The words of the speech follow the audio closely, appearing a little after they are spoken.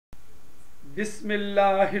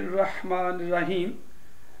Bismillahirrahmanirrahim.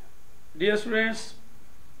 Dear students,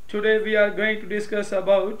 today we are going to discuss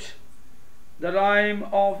about the rhyme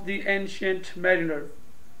of the ancient mariner.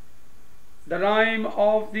 The rhyme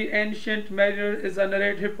of the ancient mariner is a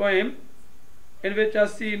narrative poem in which a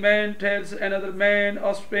seaman tells another man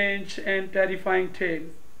a strange and terrifying tale.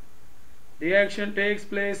 The action takes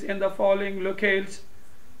place in the following locales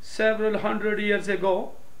several hundred years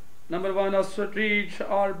ago. Number 1, a street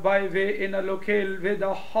or byway in a locale with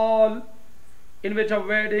a hall in which a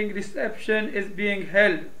wedding reception is being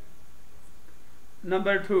held.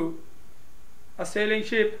 Number 2, a sailing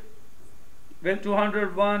ship with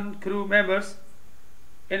 201 crew members,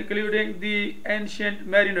 including the ancient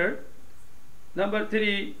mariner. Number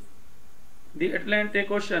 3, the Atlantic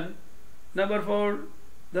Ocean. Number 4,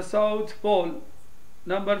 the South Pole.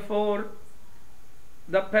 Number 4,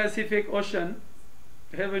 the Pacific Ocean.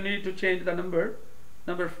 Here we need to change the number.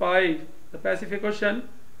 Number 5, the Pacific Ocean.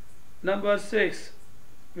 Number 6,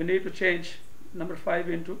 we need to change number 5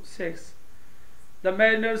 into 6. The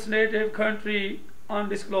mariner's native country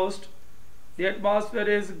undisclosed. The atmosphere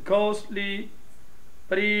is ghostly,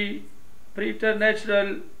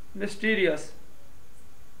 preternatural, mysterious.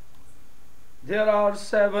 There are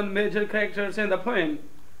 7 major characters in the poem.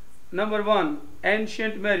 Number 1,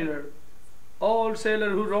 ancient mariner, old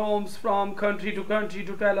sailor who roams from country to country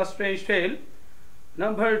to tell a strange tale.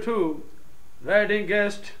 Number 2, wedding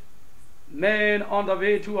guest, man on the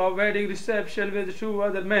way to a wedding reception with 2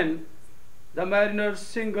 other men. The mariner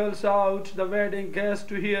singles out the wedding guest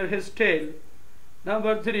to hear his tale.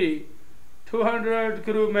 Number 3, 200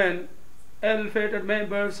 crewmen, ill-fated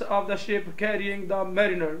members of the ship carrying the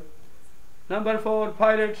mariner. Number 4,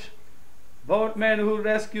 pilot, boatman who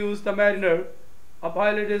rescues the mariner. A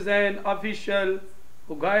pilot is an official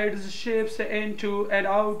who guides ships into and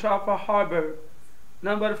out of a harbor.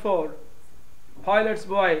 Number 4, pilot's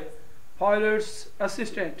boy, pilot's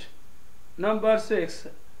assistant. Number 6,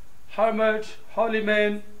 hermit, holy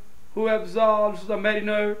man who absolves the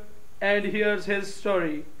mariner and hears his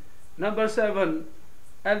story. Number 7,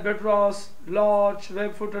 albatross, large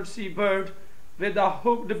web-footed seabird with a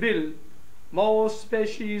hooked bill. Most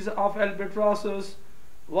species of albatrosses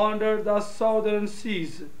wander the southern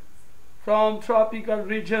seas, from tropical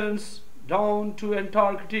regions down to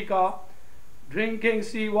Antarctica, drinking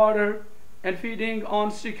seawater and feeding on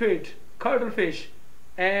cichid, cuttlefish,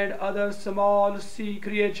 and other small sea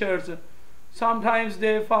creatures. Sometimes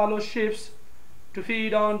they follow ships to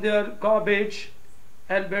feed on their garbage.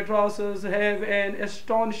 Albatrosses have an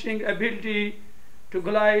astonishing ability to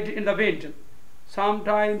glide in the wind,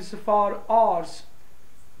 sometimes for hours,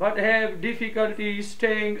 but have difficulty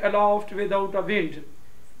staying aloft without a wind.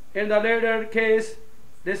 In the latter case,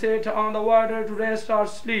 they sit on the water to rest or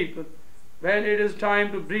sleep. When it is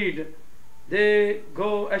time to breed, they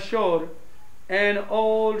go ashore. An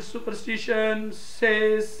old superstition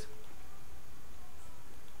says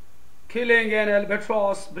killing an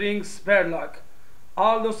albatross brings bad luck.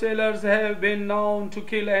 Although sailors have been known to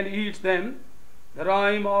kill and eat them, the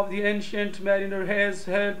rhyme of the ancient mariner has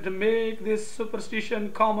helped make this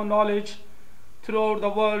superstition common knowledge throughout the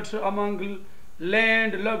world among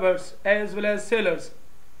land lovers as well as sailors.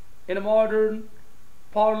 In modern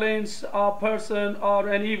parlance, a person or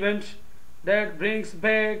an event that brings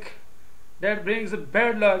bad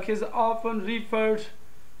luck is often referred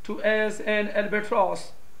to as an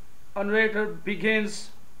albatross. A narrator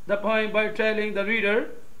begins the poem by telling the reader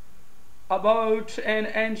about an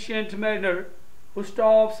ancient mariner who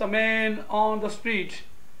stops a man on the street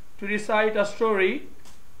to recite a story.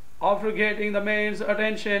 After getting the man's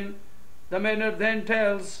attention, the mariner then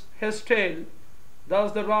tells his tale.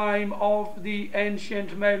 Thus the rhyme of the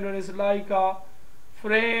ancient mariner is like a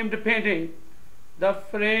framed painting. The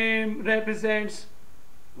frame represents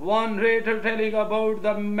one narrator telling about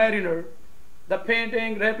the mariner. The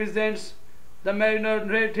painting represents the mariner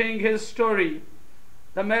narrating his story.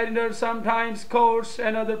 The mariner sometimes quotes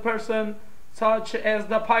another person, such as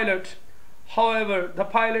the pilot. However, the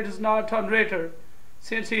pilot is not a narrator,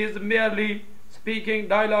 since he is merely speaking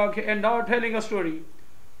dialogue and not telling a story.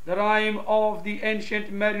 The rhyme of the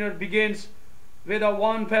ancient mariner begins with a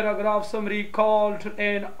 1-paragraph summary called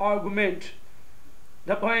an argument.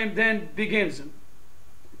 The poem then begins.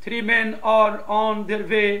 3 men are on their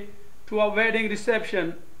way to a wedding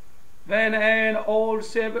reception when an old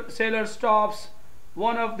sailor stops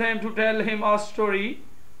one of them to tell him a story.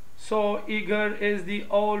 So eager is the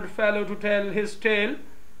old fellow to tell his tale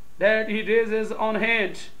that he raises on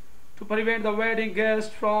hand to prevent the wedding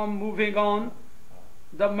guest from moving on.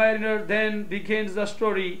 The mariner then begins the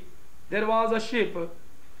story. There was a ship,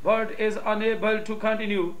 but is unable to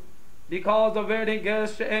continue because the wedding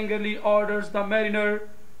guest angrily orders the mariner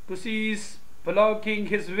to cease blocking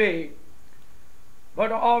his way.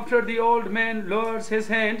 But after the old man lowers his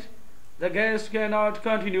hand, the guest cannot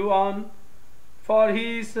continue on, for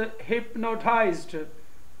he is hypnotized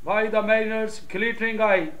by the mariner's glittering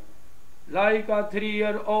eye. Like a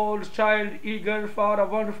 3-year-old child eager for a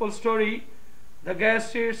wonderful story, the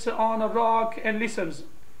guest sits on a rock and listens.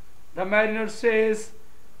 The mariner says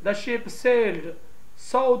the ship sailed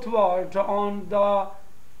southward on the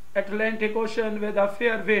Atlantic Ocean with a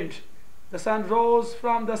fair wind. The sun rose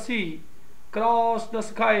from the sea, crossed the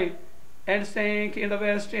sky, and sank in the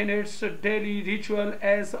west in its daily ritual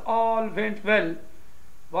as all went well,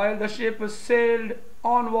 while the ship sailed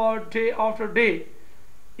onward day after day,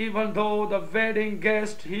 even though the wedding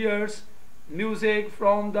guest hears music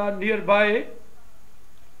from the nearby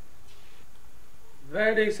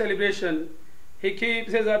wedding celebration. He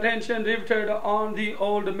keeps his attention riveted on the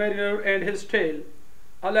old mariner and his tale.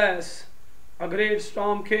 Alas, a great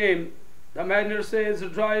storm came, the mariner says,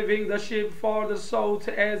 driving the ship farther south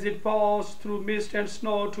as it passed through mist and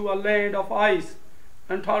snow to a land of ice,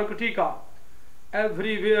 Antarctica.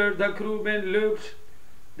 Everywhere the crewmen looked,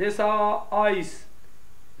 they saw ice.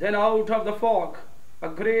 Then out of the fog, a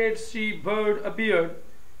great sea bird appeared,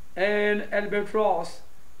 an albatross,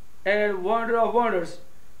 and wonder of wonders,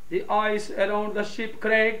 the ice around the ship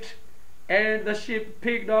cracked, and the ship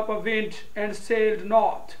picked up a wind and sailed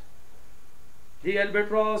north. The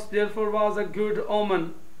albatross therefore was a good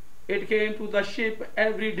omen. It came to the ship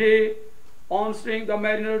every day, answering the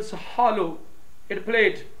mariner's hollo. It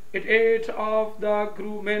played, it ate of the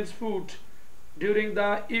crewmen's food during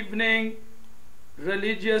the evening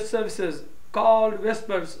religious services called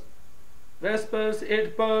vespers. Vespers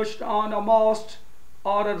it perched on a mast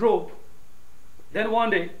or a rope. Then one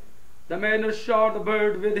day the mariner shot the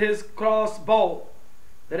bird with his crossbow.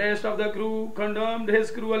 The rest of the crew condemned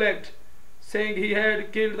his cruel act, saying he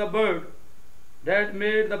had killed the bird. That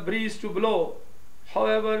made the breeze to blow.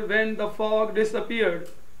 However, when the fog disappeared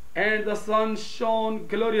and the sun shone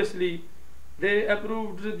gloriously, they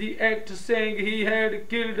approved the act, saying he had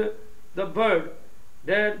killed the bird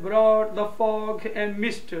that brought the fog and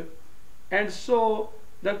mist, and so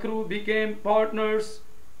the crew became partners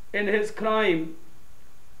in his crime.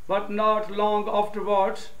 But not long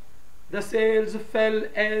afterwards, the sails fell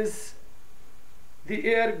as the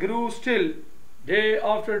air grew still. Day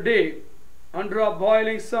after day, under a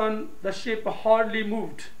boiling sun, the ship hardly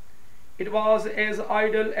moved. It was as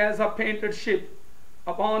idle as a painted ship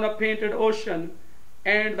upon a painted ocean,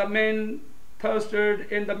 and the men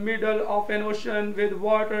thirsted in the middle of an ocean with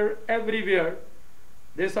water everywhere.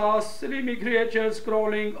 They saw slimy creatures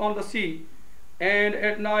crawling on the sea, and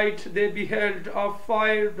at night they beheld a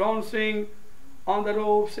fire dancing on the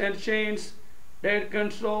ropes and chains that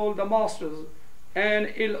controlled the masters,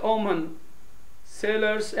 an ill omen.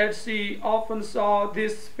 Sailors at sea often saw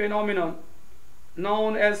this phenomenon,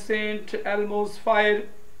 known as St. Elmo's fire.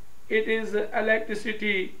 It is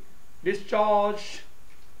electricity discharged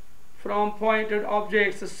from pointed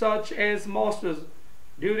objects such as masts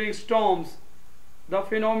during storms. The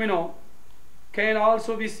phenomenon can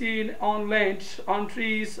also be seen on land, on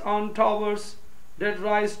trees, on towers that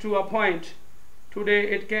rise to a point. Today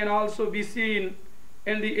it can also be seen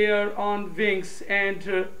in the air on wings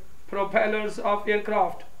and propellers of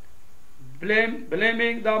aircraft.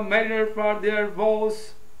 Blaming the mariner for their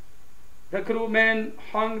woes, the crewmen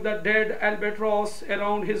hung the dead albatross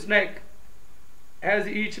around his neck. As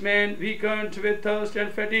each man weakened with thirst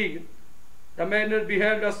and fatigue, the mariner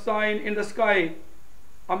beheld a sign in the sky,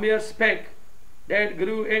 a mere speck that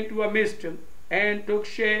grew into a mist and took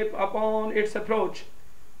shape upon its approach.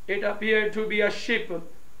 It appeared to be a ship.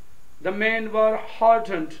 The men were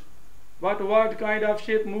heartened. But what kind of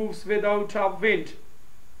ship moves without a wind?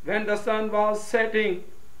 When the sun was setting,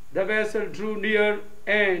 the vessel drew near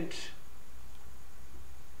and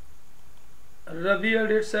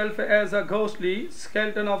revealed itself as a ghostly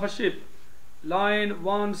skeleton of a ship. Line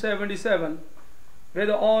 177, with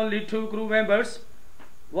only 2 crew members.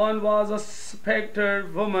 One was a spectre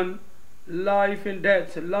woman, life in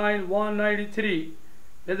death. Line 193,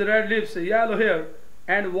 with red lips, yellow hair,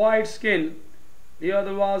 and white skin. The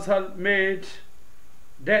other was her maid,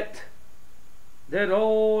 Death. They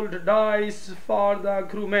rolled dice for the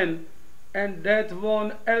crewmen, and Death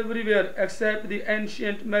won everywhere except the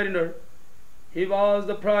ancient mariner. He was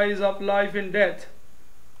the prize of life and death.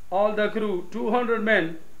 All the crew, 200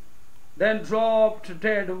 men, then dropped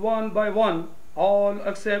dead one by one, all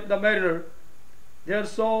except the mariner. Their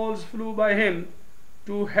souls flew by him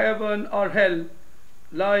to heaven or hell,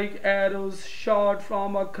 like arrows shot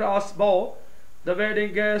from a crossbow. The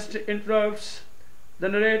wedding guest interrupts the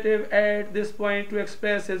narrative at this point to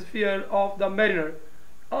express his fear of the mariner.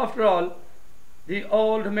 After all, the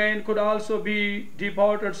old man could also be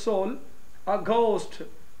departed soul, a ghost,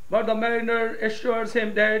 but the mariner assures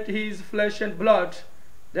him that he is flesh and blood,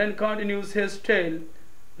 then continues his tale.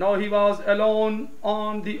 Now he was alone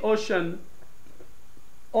on the ocean,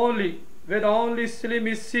 with only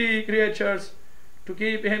slimy sea creatures to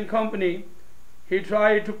keep him company. He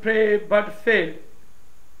tried to pray but failed.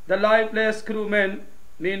 The lifeless crewman,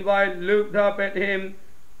 meanwhile, looked up at him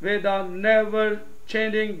with a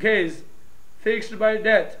never-changing gaze, fixed by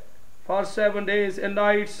death. For 7 days and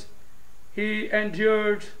nights he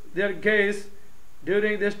endured their gaze.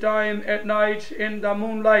 During this time at night in the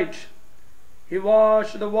moonlight, he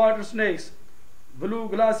watched the water snakes, blue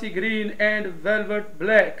glassy green and velvet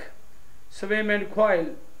black, swim and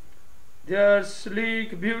coil. Their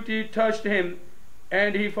sleek beauty touched him,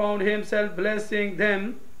 and he found himself blessing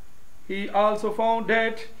them. He also found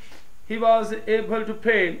that he was able to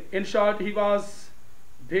pray. In short, he was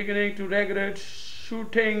beginning to regret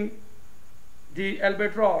shooting the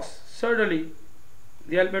albatross. Suddenly,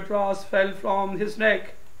 the albatross fell from his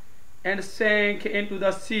neck and sank into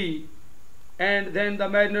the sea, and then the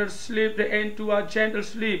mariner slipped into a gentle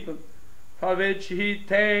sleep, for which he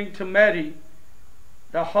thanked Mary,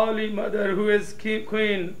 the Holy Mother, who is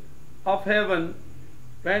Queen of Heaven.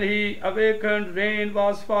 When he awakened, rain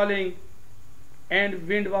was falling and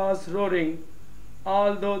wind was roaring.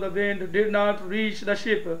 Although the wind did not reach the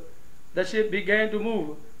ship began to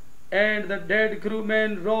move, and the dead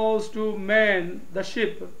crewman rose to man the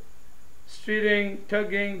ship, steering,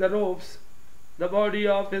 tugging the ropes. The body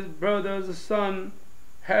of his brother's son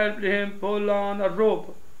helped him pull on a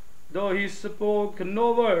rope, though he spoke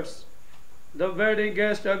no words. The wedding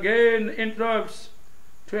guest again interrupts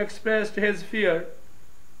to express his fear,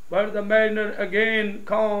 but the mariner again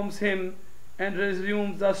calms him and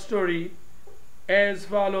resumes the story as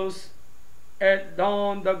follows. At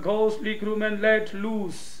dawn, the ghostly crewman let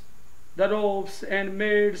loose the ropes and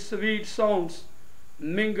made sweet sounds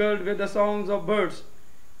mingled with the songs of birds.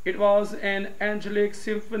 It was an angelic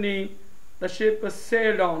symphony the ship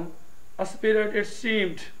sailed on. A spirit, it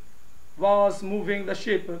seemed, was moving the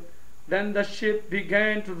ship. Then the ship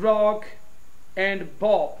began to rock and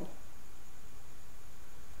bob,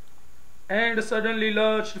 and suddenly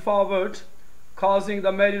lurched forward, causing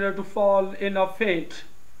the mariner to fall in a faint.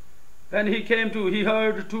 When he came to, he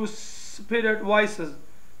heard two spirit voices.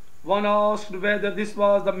 One asked whether this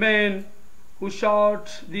was the man who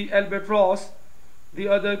shot the albatross, the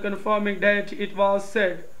other confirming that it was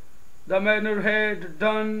said. The mariner had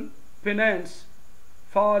done penance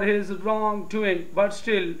for his wrongdoing, but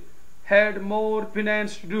still had more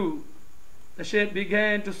penance to do. The ship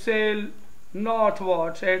began to sail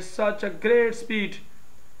northward at such a great speed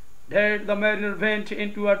that the mariner went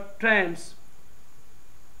into a trance.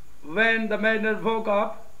 When the mariner woke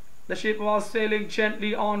up, the ship was sailing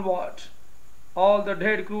gently onward. All the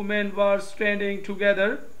dead crewmen were standing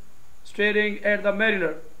together, staring at the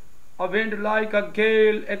mariner. A wind like a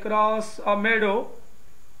gale across a meadow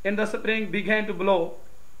in the spring began to blow,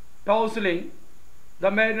 tousling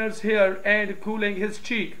the mariner's hair and cooling his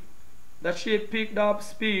cheek. The ship picked up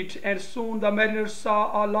speed, and soon the mariner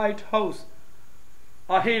saw a lighthouse,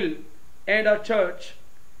 a hill, and a church.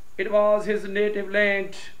 It was his native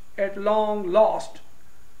land at long last.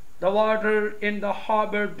 The water in the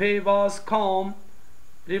harbor bay was calm,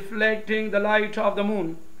 reflecting the light of the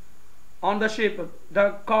moon. On the ship,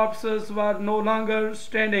 the corpses were no longer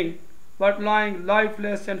standing, but lying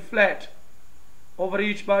lifeless and flat. Over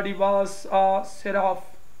each body was a seraph,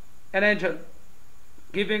 an angel,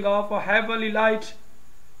 giving off a heavenly light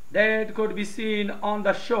that could be seen on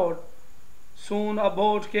the shore. Soon a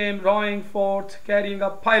boat came rowing forth, carrying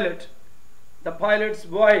a pilot, the pilot's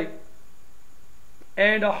boy,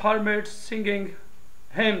 and a hermit singing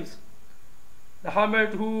hymns. The hermit,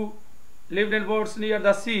 who lived in woods near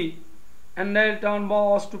the sea and knelt on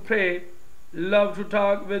moss to pray, loved to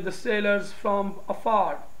talk with the sailors from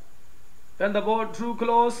afar. When the boat drew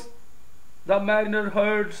close, the mariner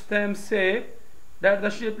heard them say that the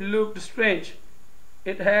ship looked strange.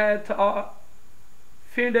 It had a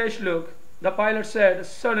fiendish look. The pilot said.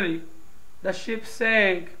 Suddenly, the ship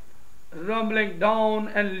sank, rumbling down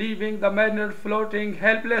and leaving the mariner floating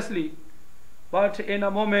helplessly. But in a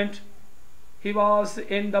moment, he was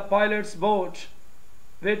in the pilot's boat,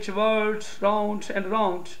 which whirled round and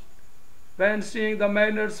round. When seeing the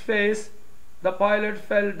mariner's face, the pilot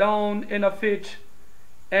fell down in a fit,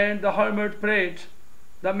 and the hermit prayed.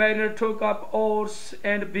 The mariner took up oars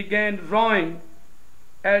and began rowing.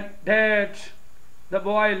 At that, The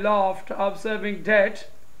boy laughed, observing that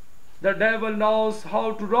the devil knows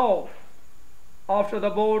how to row. After the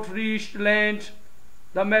boat reached land,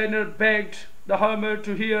 the mariner begged the hermit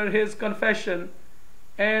to hear his confession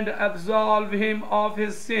and absolve him of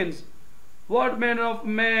his sins. What manner of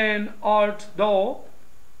man art thou?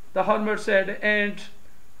 The hermit said, and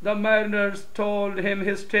the mariners told him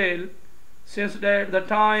his tale. Since that the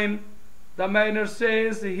time, the mariner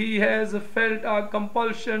says he has felt a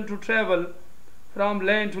compulsion to travel from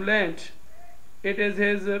land to land. It is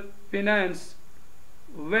his penance.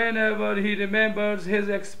 Whenever he remembers his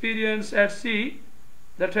experience at sea,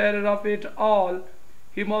 the terror of it all,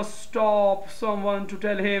 he must stop someone to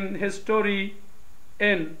tell him his story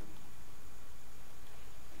in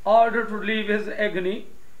order to relieve his agony.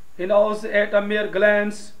 He knows at a mere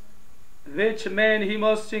glance which man he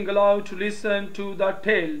must single out to listen to the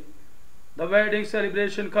tale. The wedding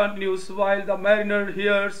celebration continues while the mariner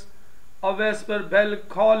hears a vesper bell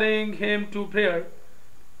calling him to prayer.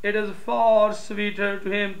 It is far sweeter to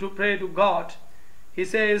him to pray to God, he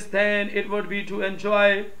says, than it would be to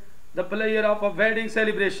enjoy the pleasure of a wedding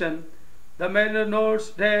celebration. The mariner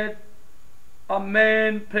notes that a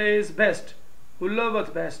man prays best who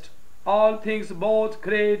loveth best all things both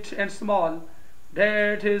great and small,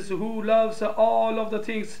 that is, who loves all of the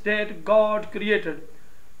things that God created.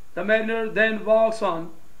 The mariner then walks on.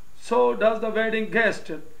 So does the wedding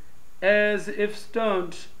guest, as if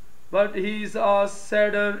stunned, but he is a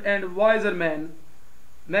sadder and wiser man.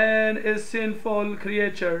 Man is sinful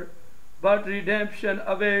creature, but redemption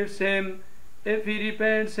awaits him if he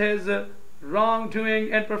repents his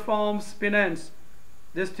wrongdoing and performs penance.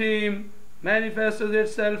 This theme manifests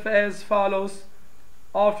itself as follows.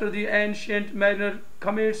 After the ancient mariner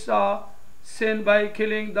commits a sin by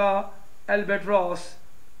killing the albatross,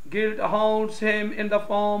 guilt haunts him in the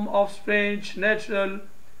form of strange natural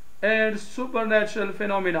and supernatural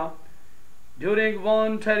phenomena. During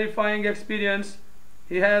one terrifying experience,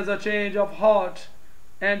 he has a change of heart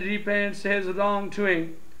and repents his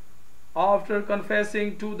wrongdoing. After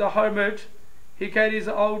confessing to the hermit, he carries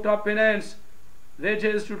out a penance, which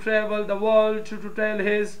is to travel the world to tell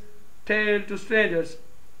his tale to strangers.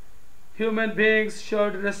 Human beings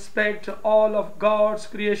should respect all of God's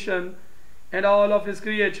creation and all of his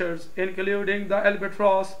creatures, including the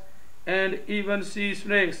albatross and even sea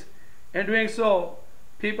snakes. In doing so,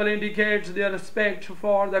 people indicate their respect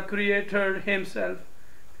for the Creator himself.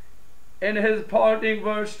 In his parting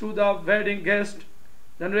words to the wedding guest,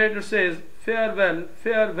 the narrator says, "Farewell,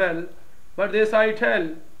 farewell, but this I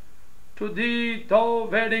tell, to thee, thou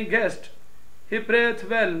wedding guest, he prayeth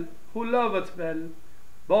well, who loveth well,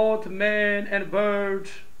 both man and bird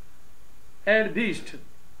and beast."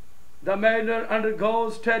 The mariner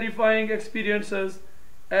undergoes terrifying experiences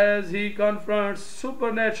as he confronts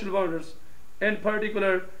supernatural wonders, in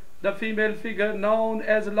particular the female figure known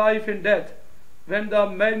as life in death. When the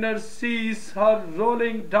mariner sees her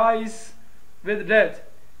rolling dice with death,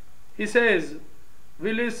 he says,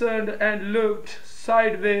 "We listened and looked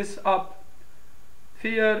sideways up,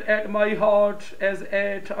 fear at my heart as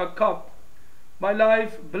at a cup. My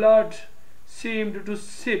life blood seemed to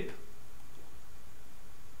sip."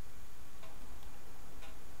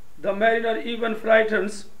 The mariner even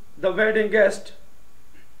frightens the wedding guest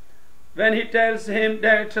when he tells him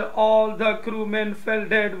that all the crewmen fell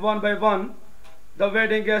dead one by one. The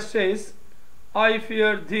wedding guest says, "I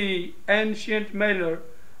fear thee, ancient mariner.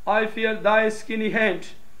 I fear thy skinny hand,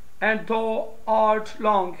 and thou art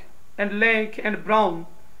long and lank and brown,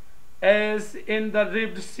 as in the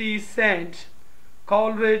ribbed sea sand."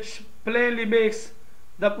 Coleridge plainly makes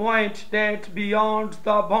the point that beyond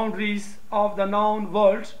the boundaries of the known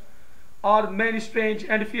world are many strange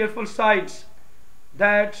and fearful sights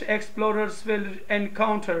that explorers will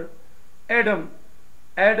encounter.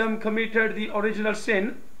 Adam committed the original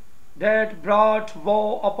sin that brought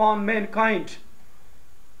woe upon mankind.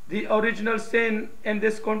 The original sin in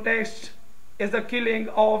this context is the killing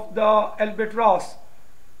of the albatross.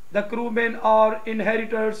 The crewmen are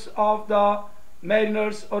inheritors of the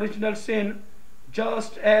mariner's original sin,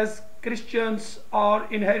 just as Christians are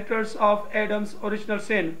inheritors of Adam's original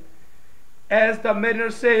sin. As the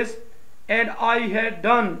mariner says, "And I had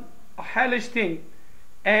done a hellish thing,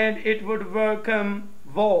 and it would welcome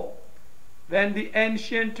woe." When the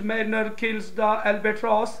ancient mariner kills the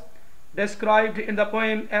albatross, described in the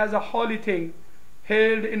poem as a holy thing,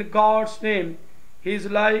 held in God's name, he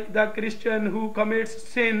is like the Christian who commits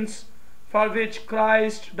sins for which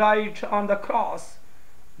Christ died on the cross.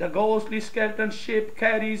 The ghostly skeleton ship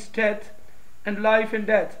carries death and life in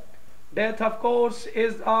death. Death, of course,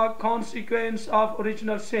 is a consequence of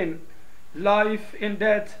original sin. Life in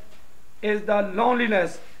death is the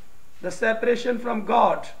loneliness, the separation from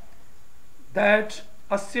God that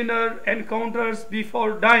a sinner encounters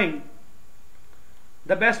before dying.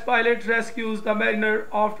 The best pilot rescues the mariner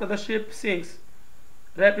after the ship sinks,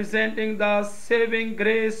 representing the saving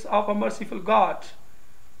grace of a merciful God.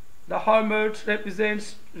 The hermit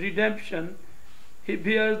represents redemption. He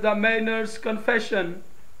bears the mariner's confession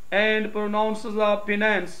and pronounces a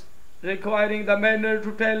penance, requiring the mariner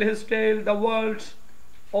to tell his tale the world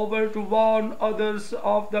over to warn others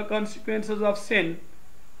of the consequences of sin.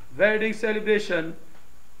 Wedding celebration,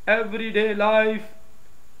 everyday life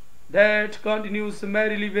that continues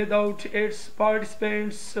merrily without its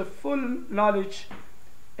participants' full knowledge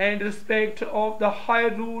and respect of the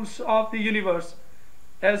higher rules of the universe.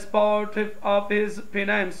 As part of his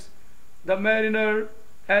penance, the mariner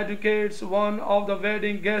educates one of the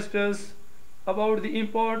wedding guests about the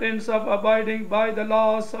importance of abiding by the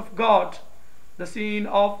laws of God. The scene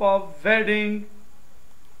of a wedding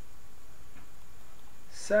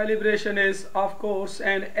celebration is, of course,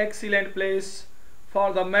 an excellent place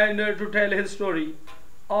for the mariner to tell his story.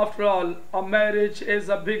 After all, a marriage is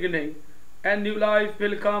a beginning, and new life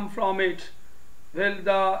will come from it. Will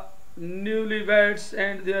the newlyweds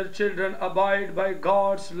and their children abide by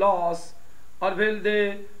God's laws, or will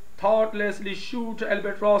they thoughtlessly shoot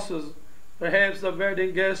albatrosses? Perhaps the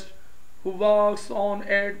wedding guest who walks on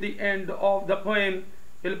at the end of the poem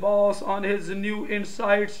will pass on his new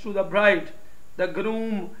insights to the bride, the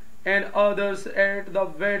groom, and others at the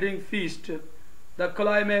wedding feast. The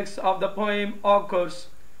climax of the poem occurs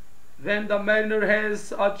when the mariner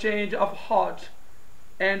has a change of heart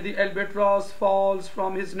and the albatross falls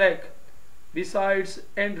from his neck. Besides,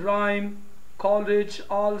 and rhyme, Coleridge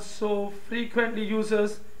also frequently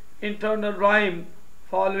uses internal rhyme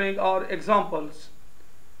following our examples.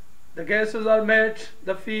 The guests are met,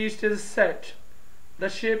 the feast is set. The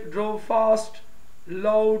ship drove fast,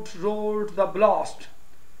 loud roared the blast,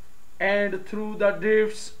 and through the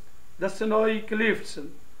drifts, the snowy cliffs,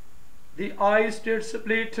 the ice did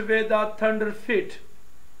split with a thunder fit.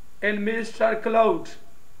 In mist or cloud,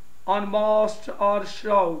 on mast or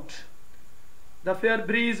shroud, the fair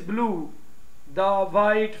breeze blew, the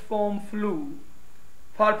white foam flew.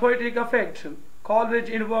 For poetic effect, Coleridge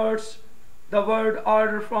inverts the word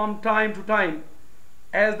order from time to time,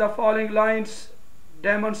 as the following lines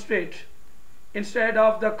demonstrate. Instead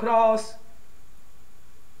of the cross,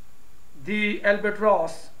 the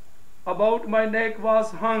albatross about my neck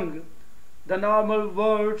was hung. The normal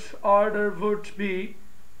word order would be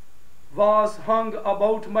was hung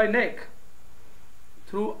about my neck.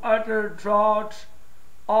 Through utter drought,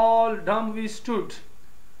 all dumb we stood.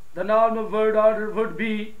 The normal word order would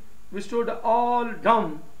be we stood all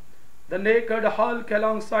dumb. The naked hulk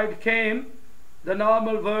alongside came. The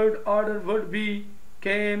normal word order would be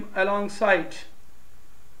came alongside.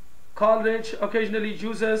 Coleridge occasionally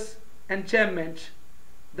uses enchantment,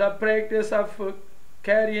 the practice of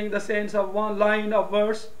carrying the sense of one line of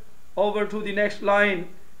verse over to the next line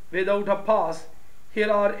without a pause.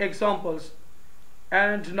 Here are examples.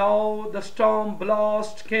 And now the storm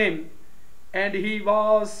blast came, and he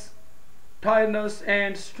was tyrannous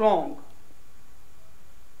and strong.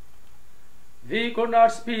 We could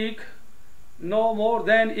not speak, no more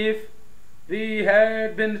than if we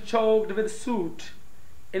had been choked with soot.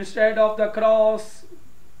 Instead of the cross,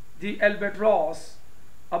 the albatross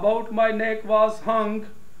about my neck was hung.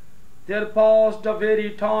 There paused a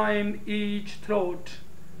very time, each throat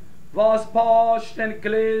was parched and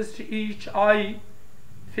glazed each eye.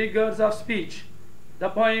 Figures of speech. The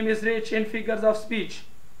poem is rich in figures of speech.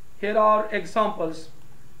 Here are examples.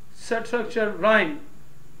 Structure, rhyme.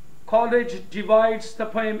 Coleridge divides the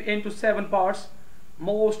poem into 7 parts.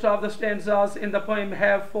 Most of the stanzas in the poem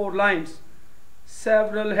have 4 lines.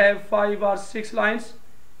 Several have 5 or 6 lines.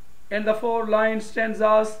 In the 4-line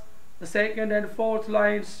stanzas, the 2nd and 4th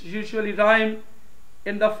lines usually rhyme.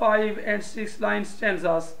 In the 5 and 6-line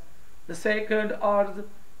stanzas, the 2nd or the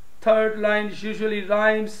 3rd line usually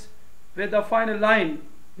rhymes with the final line,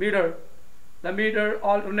 meter. The meter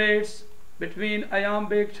alternates between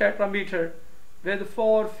iambic tetrameter with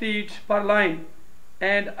 4 feet per line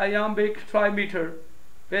and iambic trimeter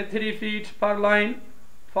with 3 feet per line.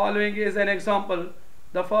 Following is an example.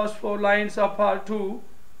 The first 4 lines of part 2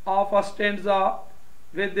 of a stanza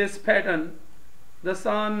with this pattern. The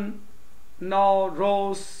sun now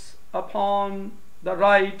rose upon the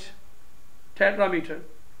right tetrameter.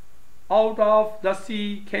 Out of the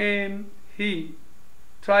sea came he,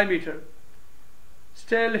 trimeter.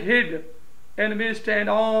 Still hid in mist and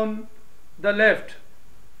on the left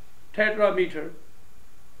tetrameter.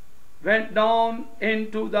 Went down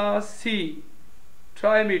into the sea,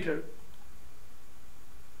 trimeter.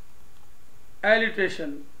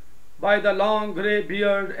 Alliteration. By the long grey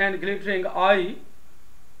beard and glittering eye,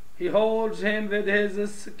 he holds him with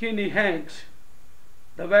his skinny hand.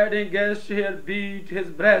 The wedding guest here beat his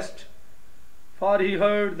breast, for he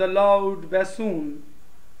heard the loud bassoon,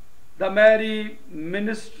 the merry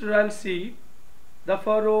minstrelsy, the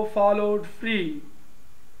furrow followed free.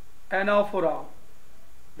 Anaphora.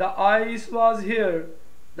 The ice was here,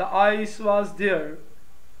 the ice was there,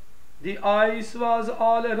 the ice was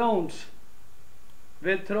all around,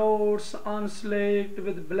 with throats unslaked,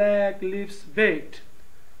 with black lips baked,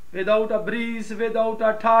 without a breeze, without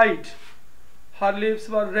a tide. Her lips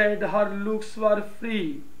were red, her looks were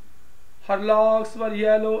free, her locks were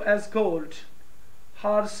yellow as gold,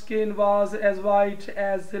 her skin was as white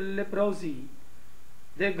as leprosy.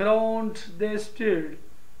 They groaned, they stirred,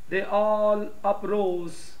 they all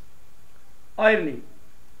uprose. Irony.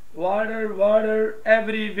 Water, water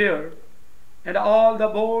everywhere, and all the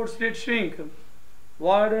boats did shrink.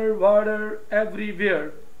 Water, water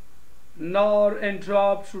everywhere, nor any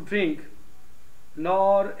drop to drink,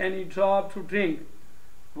 nor any drop to drink.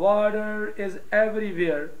 Water is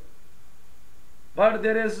everywhere, but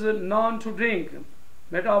there is none to drink.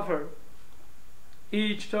 Metaphor.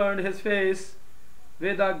 Each turned his face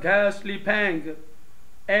with a ghastly pang,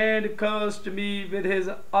 and cursed me with his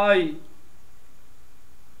eye.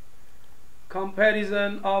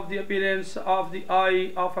 Comparison of the appearance of the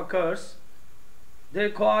eye of a curse. They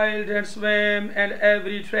coiled and swam, and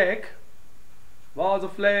every track was a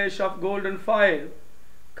flash of golden fire.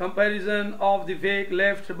 Comparison of the wake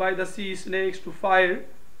left by the sea snakes to fire.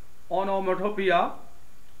 Onomatopoeia.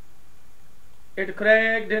 It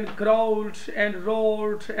cracked and growled and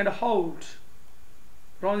roared and howled.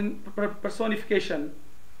 Personification.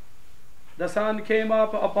 The sun came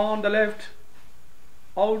up upon the left,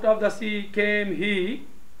 out of the sea came he,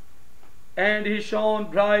 and he shone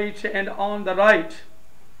bright, and on the right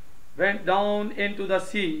went down into the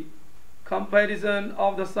sea. Comparison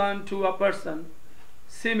of the sun to a person.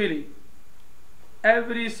 Simile.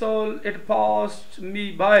 Every soul it passed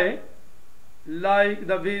me by, like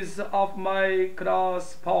the whiz of my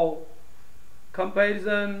cross bow.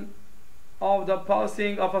 Comparison of the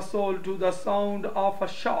passing of a soul to the sound of a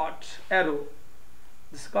shot arrow.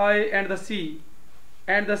 The sky and the sea,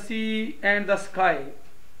 and the sea and the sky,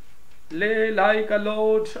 lay like a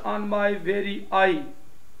load on my very eye.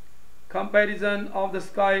 Comparison of the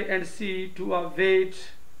sky and sea to a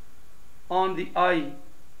weight on the eye.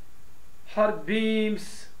 Her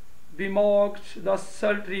beams bemocked the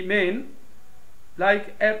sultry main,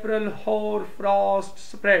 like April hoar frost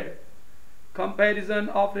spread. Comparison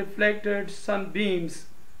of reflected sunbeams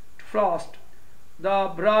to frost.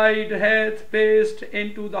 The bride hath paced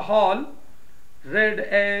into the hall, red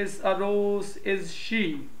as a rose is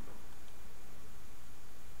she.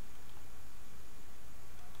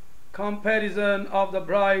 Comparison of the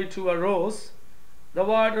bride to a rose. The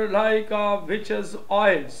water like a witch's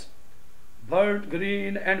oils, burnt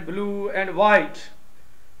green and blue and white.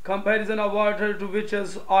 Comparison of water to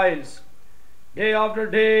witch's oils. Day after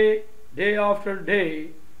day, day after day,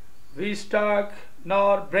 we stuck,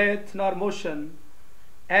 nor breath nor motion,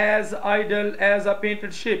 as idle as a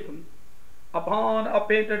painted ship upon a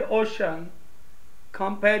painted ocean.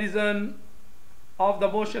 Comparison of the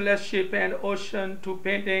motionless ship and ocean to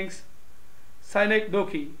paintings.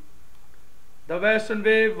 Synecdoche. The western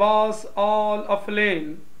wave was all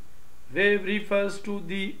aflame. Wave refers to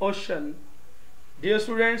the ocean. Dear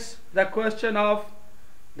students, the question of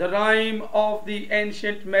the rhyme of the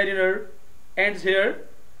ancient mariner ends here.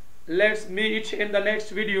 Let's meet in the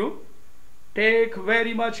next video. Take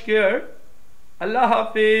very much care. Allah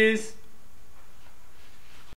Hafiz.